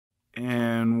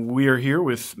We are here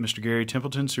with Mr. Gary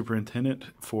Templeton, Superintendent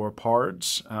for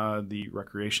PARDS, the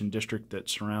recreation district that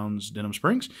surrounds Denham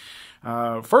Springs.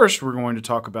 First, we're going to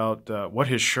talk about what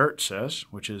his shirt says,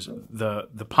 which is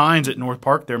the Pines at North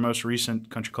Park, their most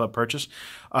recent country club purchase.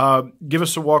 Give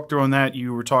us a walkthrough on that.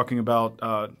 You were talking about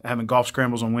having golf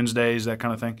scrambles on Wednesdays, that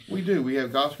kind of thing. We do. We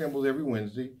have golf scrambles every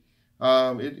Wednesday.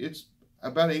 It's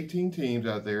about 18 teams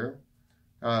out there.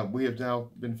 We have now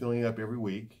been filling up every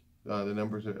week. The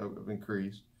numbers have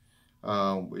increased.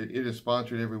 It is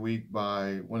sponsored every week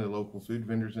by one of the local food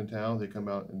vendors in town. They come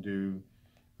out and do,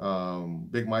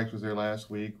 Big Mike's was there last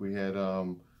week. We had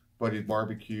Buddy's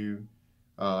Barbecue.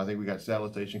 I think we got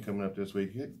Salad Station coming up this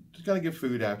week. Just got to get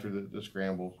food after the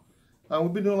scrambles.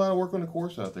 We've been doing a lot of work on the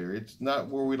course out there. It's not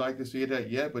where we'd like to see it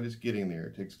at yet, but it's getting there.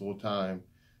 It takes a little time.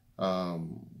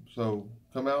 So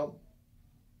come out,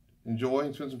 enjoy,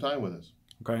 and spend some time with us.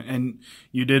 Okay, and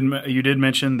you did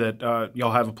mention that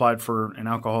y'all have applied for an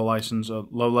alcohol license, a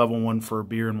low-level one for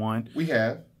beer and wine. We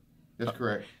have. That's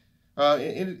correct.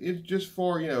 It's just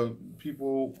for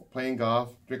people playing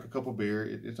golf, drink a couple beer.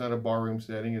 It's not a barroom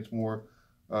setting. It's more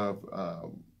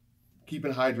of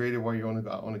keeping hydrated while you're on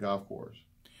the golf course.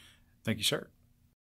 Thank you, sir.